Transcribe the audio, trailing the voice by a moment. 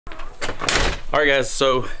All right, guys,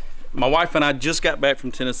 so my wife and I just got back from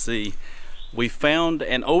Tennessee. We found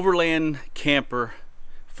an Overland camper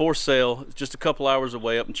for sale just a couple hours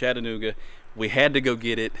away up in Chattanooga. We had to go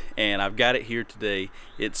get it, and I've got it here today.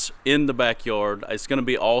 It's in the backyard. It's going to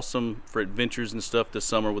be awesome for adventures and stuff this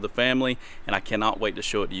summer with the family, and I cannot wait to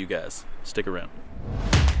show it to you guys. Stick around.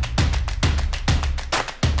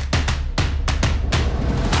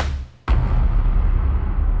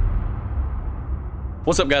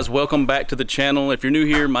 What's up, guys? Welcome back to the channel. If you're new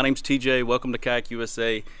here, my name's TJ. Welcome to Kayak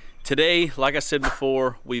USA. Today, like I said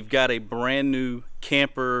before, we've got a brand new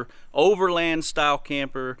camper, Overland style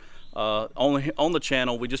camper on the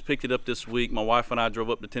channel. We just picked it up this week. My wife and I drove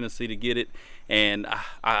up to Tennessee to get it, and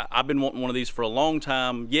I've been wanting one of these for a long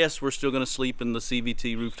time. Yes, we're still going to sleep in the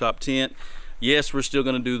CVT rooftop tent. Yes, we're still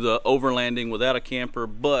going to do the overlanding without a camper,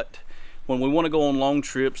 but when we want to go on long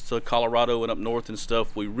trips to Colorado and up north and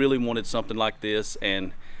stuff, we really wanted something like this.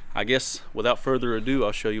 And I guess without further ado,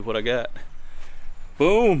 I'll show you what I got.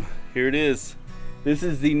 Boom, here it is. This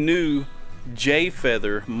is the new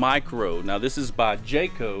J-Feather Micro. Now this is by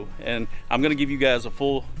Jayco, and I'm going to give you guys a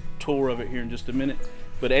full tour of it here in just a minute.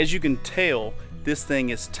 But as you can tell, this thing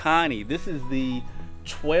is tiny. This is the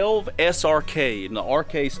 12 SRK, and the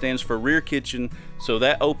RK stands for rear kitchen, so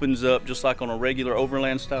that opens up just like on a regular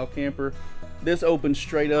Overland style camper. This opens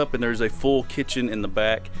straight up, and there's a full kitchen in the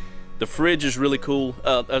back. The fridge is really cool.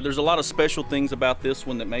 There's a lot of special things about this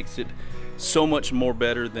one that makes it so much more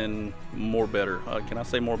better than more better. Can I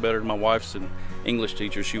say more better? My wife's an English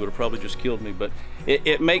teacher. She would have probably just killed me, but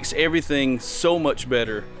it makes everything so much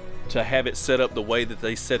better to have it set up the way that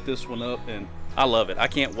they set this one up, and I love it. I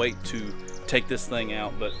can't wait to take this thing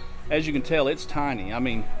out. But as you can tell, it's tiny. I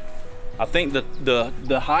mean, I think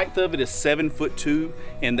the height of it is 7'2",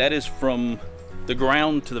 and that is from the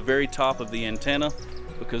ground to the very top of the antenna,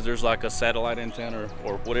 because there's like a satellite antenna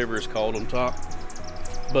or whatever it's called on top.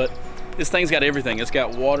 But this thing's got everything. It's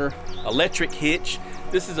got water, electric hitch.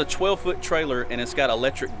 This is a 12-foot trailer, and it's got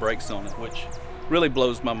electric brakes on it, which really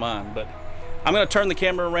blows my mind. But I'm gonna turn the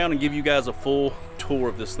camera around and give you guys a full tour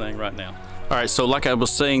of this thing right now. All right, so like I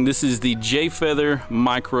was saying, this is the J-Feather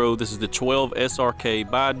Micro. This is the 12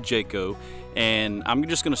 SRK by Jayco, and I'm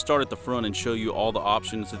just gonna start at the front and show you all the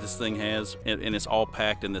options that this thing has, and it's all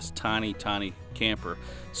packed in this tiny, tiny camper.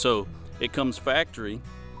 So it comes factory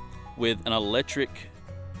with an electric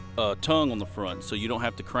tongue on the front, so you don't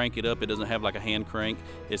have to crank it up. It doesn't have like a hand crank.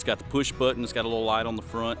 It's got the push button. It's got a little light on the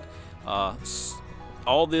front.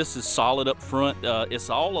 All this is solid up front. It's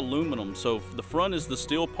all aluminum, so the front is the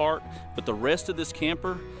steel part, but the rest of this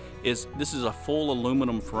camper is a full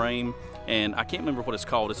aluminum frame, and I can't remember what it's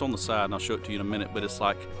called. It's on the side, and I'll show it to you in a minute, but it's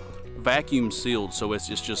like vacuum sealed, so it's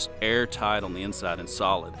just airtight on the inside and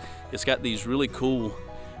solid. It's got these really cool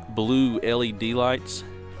blue LED lights,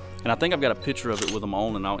 and I think I've got a picture of it with them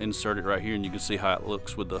on, and I'll insert it right here, and you can see how it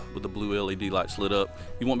looks with the blue LED lights lit up.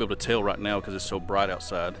 You won't be able to tell right now because it's so bright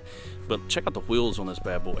outside, but check out the wheels on this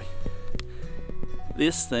bad boy.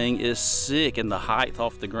 This thing is sick, and the height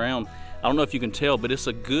off the ground, I don't know if you can tell, but it's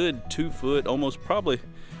a good 2 foot, almost probably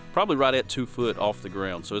right at 2 foot off the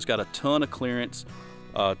ground. So it's got a ton of clearance.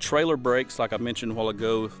 Trailer brakes, like I mentioned a while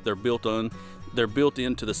ago, they're built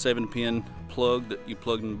into the 7-pin plug that you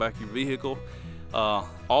plug in the back of your vehicle.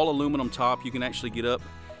 All aluminum top. You can actually get up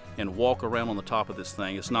and walk around on the top of this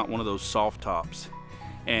thing. It's not one of those soft tops.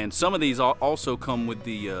 And some of these also come with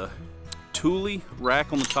the Thule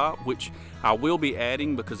rack on the top, which I will be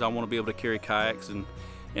adding because I want to be able to carry kayaks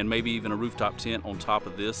and maybe even a rooftop tent on top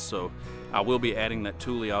of this. So I will be adding that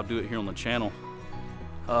Thule. I'll do it here on the channel.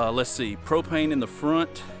 Let's see, propane in the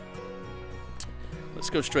front. Let's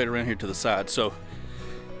go straight around here to the side. So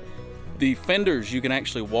the fenders, you can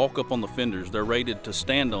actually walk up on the fenders. They're rated to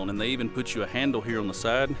stand on, and they even put you a handle here on the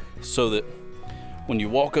side so that when you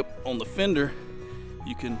walk up on the fender,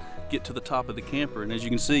 you can get to the top of the camper. And as you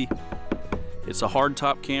can see, it's a hard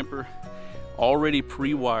top camper, already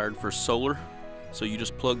pre-wired for solar. So you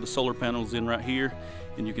just plug the solar panels in right here,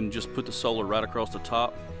 and you can just put the solar right across the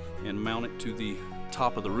top and mount it to the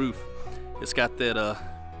top of the roof. It's got that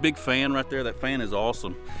big fan right there. That fan is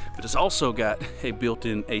awesome, but it's also got a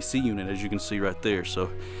built-in AC unit, as you can see right there.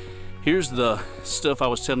 So here's the stuff I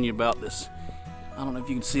was telling you about. This, I don't know if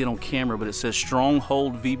you can see it on camera, but it says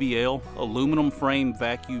Stronghold VBL aluminum frame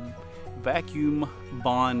vacuum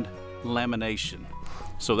bond lamination.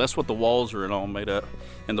 So that's what the walls are all made up,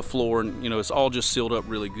 and the floor, and you know, it's all just sealed up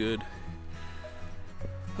really good.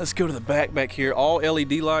 Let's go to the back here. All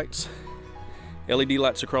LED lights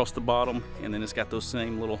across the bottom, and then it's got those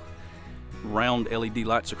same little round LED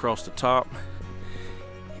lights across the top.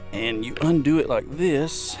 And you undo it like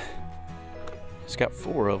this. It's got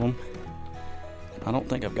 4 of them, I don't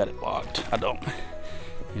think I've got it locked. I don't.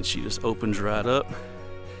 And she just opens right up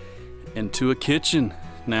into a kitchen.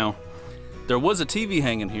 Now, there was a TV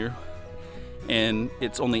hanging here, and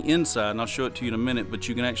it's on the inside, and I'll show it to you in a minute, but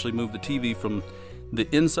you can actually move the TV from the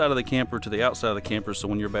inside of the camper to the outside of the camper, so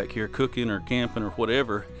when you're back here cooking or camping or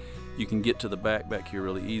whatever, you can get to the back here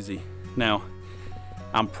really easy. Now,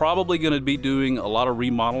 I'm probably going to be doing a lot of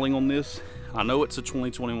remodeling on this. I know it's a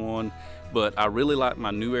 2021, but I really like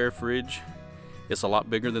my new air fridge. It's a lot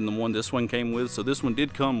bigger than the one this one came with. So this one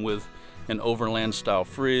did come with an Overland style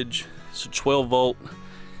fridge. It's a 12 volt.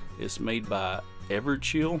 It's made by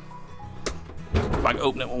Everchill. If I can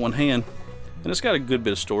open it with one hand, and it's got a good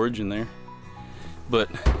bit of storage in there. But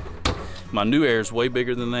my new air is way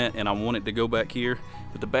bigger than that, and I want it to go back here.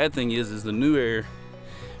 But the bad thing is the new air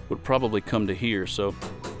would probably come to here. So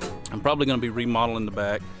I'm probably going to be remodeling the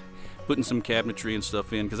back, putting some cabinetry and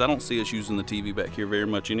stuff in, because I don't see us using the TV back here very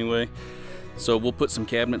much anyway. So we'll put some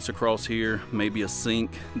cabinets across here, maybe a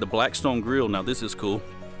sink. The Blackstone grill, now this is cool.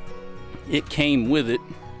 It came with it.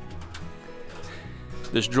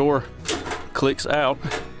 This drawer clicks out,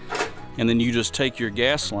 and then you just take your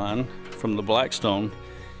gas line from the Blackstone,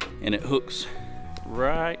 and it hooks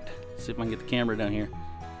right, see if I can get the camera down here,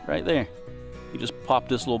 right there. You just pop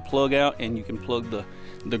this little plug out, and you can plug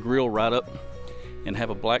the grill right up and have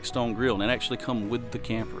a Blackstone grill, and it actually comes with the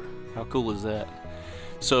camper. How cool is that?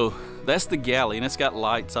 So that's the galley, and it's got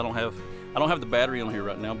lights. I don't have the battery on here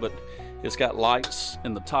right now, but it's got lights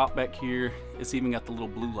in the top back here. It's even got the little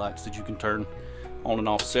blue lights that you can turn on and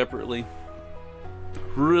off separately.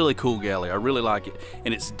 Really cool galley. I really like it,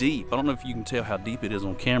 and it's deep. I don't know if you can tell how deep it is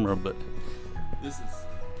on camera, but it's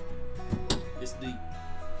deep.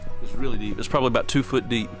 It's really deep. It's probably about 2 foot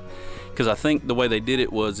deep, because I think the way they did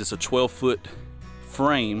it was it's a 12-foot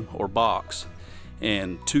frame or box,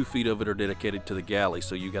 and 2 feet of it are dedicated to the galley.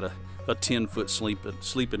 So you got a 10-foot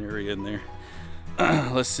sleeping area in there.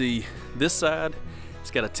 Let's see, this side,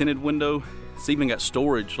 it's got a tinted window. It's even got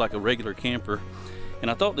storage like a regular camper. And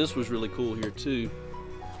I thought this was really cool here too.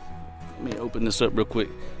 Let me open this up real quick.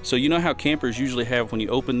 So you know how campers usually have, when you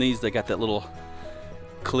open these, they got that little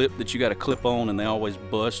clip that you got to clip on, and they always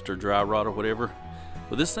bust or dry rot or whatever.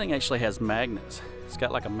 Well, this thing actually has magnets. It's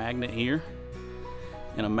got like a magnet here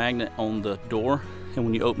and a magnet on the door, and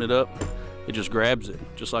when you open it up, it just grabs it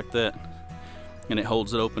just like that, and it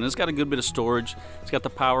holds it open. It's got a good bit of storage. It's got the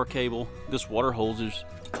power cable. This water hose is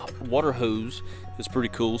pretty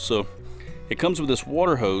cool. So it comes with this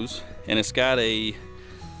water hose, and it's got a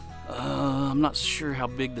I'm not sure how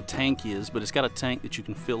big the tank is, but it's got a tank that you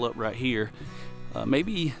can fill up right here,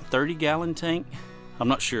 maybe 30-gallon tank, I'm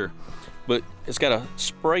not sure, but it's got a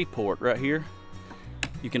spray port right here.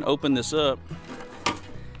 You can open this up,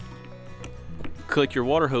 click your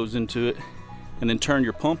water hose into it, and then turn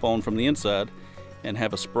your pump on from the inside and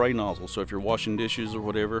have a spray nozzle. So if you're washing dishes or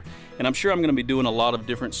whatever, and I'm sure I'm going to be doing a lot of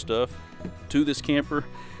different stuff to this camper.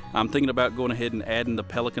 I'm thinking about going ahead and adding the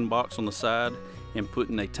Pelican box on the side and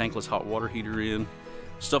putting a tankless hot water heater in,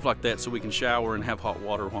 stuff like that, so we can shower and have hot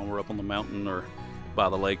water while we're up on the mountain or by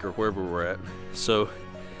the lake or wherever we're at. So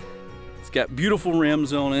it's got beautiful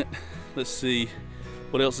rims on it. Let's see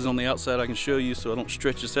what else is on the outside I can show you so I don't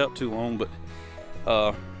stretch this out too long, but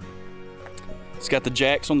it's got the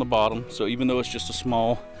jacks on the bottom, so even though it's just a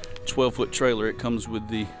small 12-foot trailer, it comes with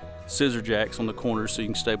the scissor jacks on the corners so you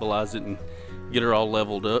can stabilize it and get her all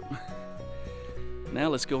leveled up. Now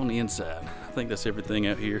let's go on the inside. I think that's everything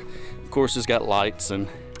out here. Of course, it's got lights and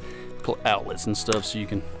outlets and stuff so you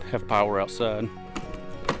can have power outside.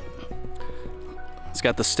 It's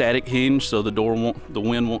got the static hinge so the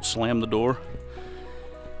wind won't slam the door.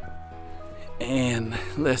 And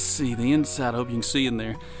let's see the inside. I hope you can see in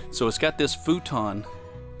there. So it's got this futon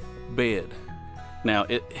bed. Now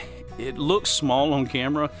it looks small on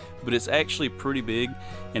camera, but it's actually pretty big,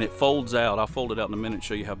 and it folds out. I'll fold it out in a minute and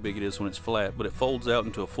show you how big it is when it's flat, but it folds out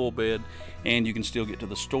into a full bed, and you can still get to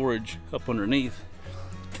the storage up underneath,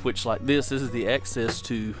 which, like this is the access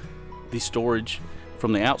to the storage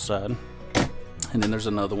from the outside. And then there's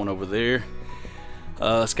another one over there.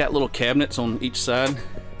 It's got little cabinets on each side,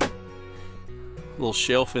 a little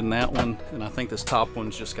shelf in that one, and I think this top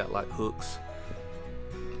one's just got like hooks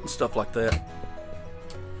and stuff like that.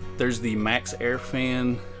 There's the Max Air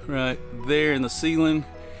fan right there in the ceiling.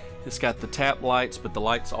 It's got the tap lights, but the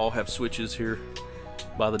lights all have switches here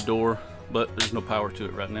by the door, but there's no power to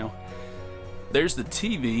it right now. There's the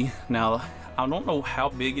TV. Now, I don't know how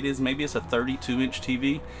big it is. Maybe it's a 32-inch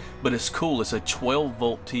TV, but it's cool. It's a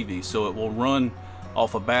 12-volt TV, so it will run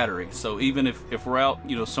off a battery. So even if we're out,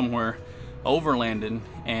 somewhere overlanding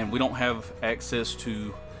and we don't have access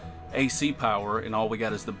to AC power and all we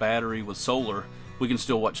got is the battery with solar, we can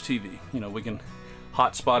still watch TV. You know, we can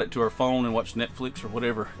hotspot it to our phone and watch Netflix or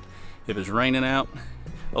whatever if it's raining out.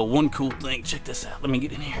 Oh, one cool thing, check this out. Let me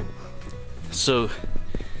get in here. So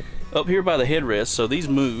up here by the headrest, so these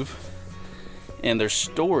move and there's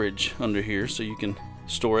storage under here so you can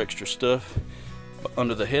store extra stuff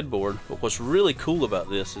under the headboard. But what's really cool about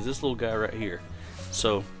this is this little guy right here.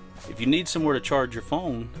 So if you need somewhere to charge your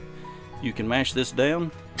phone, you can mash this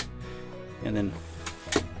down and then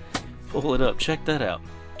pull it up. Check that out.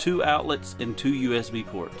 2 outlets and 2 USB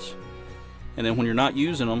ports. And then when you're not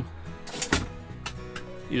using them,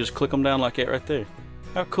 you just click them down like that right there.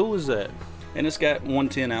 How cool is that? And it's got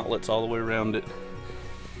 110 outlets all the way around it.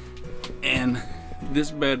 And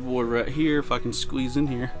this bad boy right here, if I can squeeze in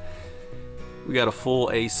here, we got a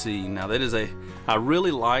full AC. Now that is I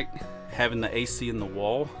really like having the AC in the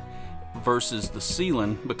wall versus the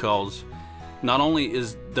ceiling, because not only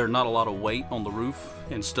is there not a lot of weight on the roof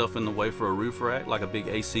and stuff in the way for a roof rack like a big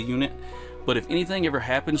AC unit, but if anything ever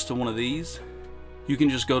happens to one of these, you can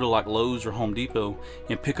just go to like Lowe's or Home Depot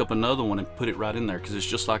and pick up another one and put it right in there, because it's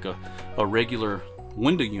just like a regular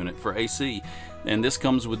window unit for AC. And this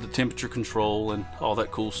comes with the temperature control and all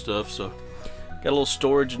that cool stuff. So got a little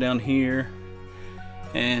storage down here,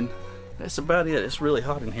 and that's about it. It's really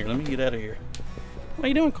hot in here. Let me get out of here. What are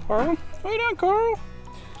you doing, Karl? What are you doing, Karl?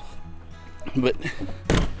 But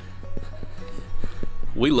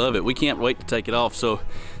we love it. We can't wait to take it off. So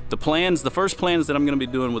the first plans that I'm going to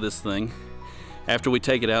be doing with this thing, after we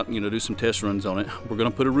take it out and, you know, do some test runs on it, we're going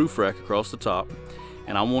to put a roof rack across the top,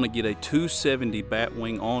 and I want to get a 270 bat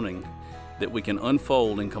wing awning that we can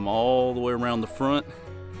unfold and come all the way around the front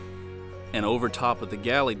and over top of the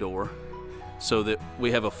galley door, so that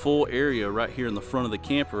we have a full area right here in the front of the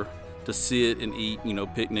camper to sit and eat, you know,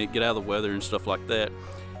 picnic, get out of the weather and stuff like that.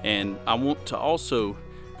 And I want to also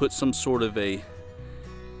put some sort of a,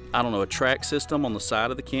 I don't know, a track system on the side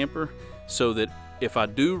of the camper, so that if I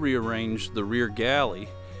do rearrange the rear galley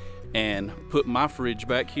and put my fridge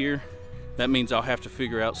back here, that means I'll have to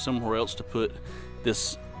figure out somewhere else to put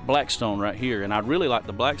this Blackstone right here. And I'd really like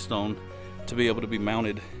the Blackstone to be able to be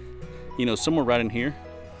mounted, you know, somewhere right in here.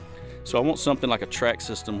 So I want something like a track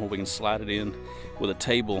system where we can slide it in with a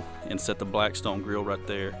table and set the Blackstone grill right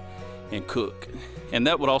there and cook. And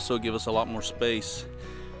that would also give us a lot more space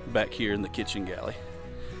back here in the kitchen galley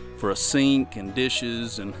for a sink and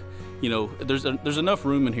dishes. And you know, there's enough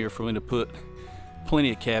room in here for me to put plenty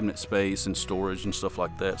of cabinet space and storage and stuff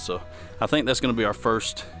like that. So I think that's going to be our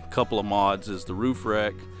first couple of mods, is the roof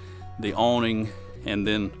rack, the awning, and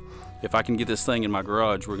then if I can get this thing in my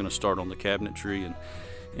garage, we're going to start on the cabinetry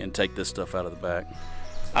and take this stuff out of the back.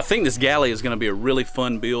 I think this galley is going to be a really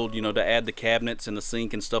fun build, you know, to add the cabinets and the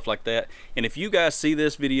sink and stuff like that. And if you guys see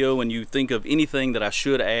this video and you think of anything that I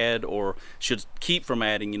should add or should keep from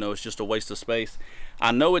adding, you know, it's just a waste of space.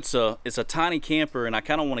 I know it's a tiny camper, and I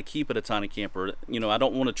kind of want to keep it a tiny camper. You know, I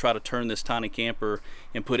don't want to try to turn this tiny camper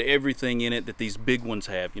and put everything in it that these big ones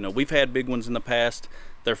have. You know, we've had big ones in the past.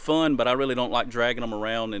 They're fun, but I really don't like dragging them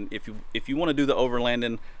around. And if you want to do the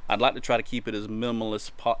overlanding, I'd like to try to keep it as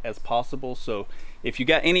minimalist as possible. So if you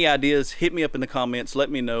got any ideas, hit me up in the comments, let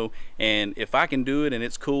me know. And if I can do it and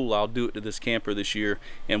it's cool, I'll do it to this camper this year,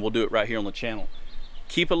 and we'll do it right here on the channel.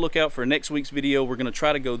 Keep a lookout for next week's video. We're going to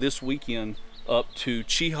try to go this weekend up to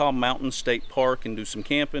Cheaha Mountain State Park and do some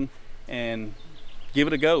camping and give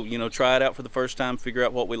it a go. You know, try it out for the first time, figure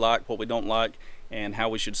out what we like, what we don't like, and how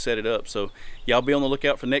we should set it up. So y'all be on the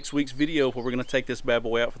lookout for next week's video where we're going to take this bad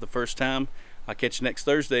boy out for the first time. I'll catch you next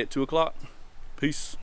Thursday at 2 o'clock. Peace.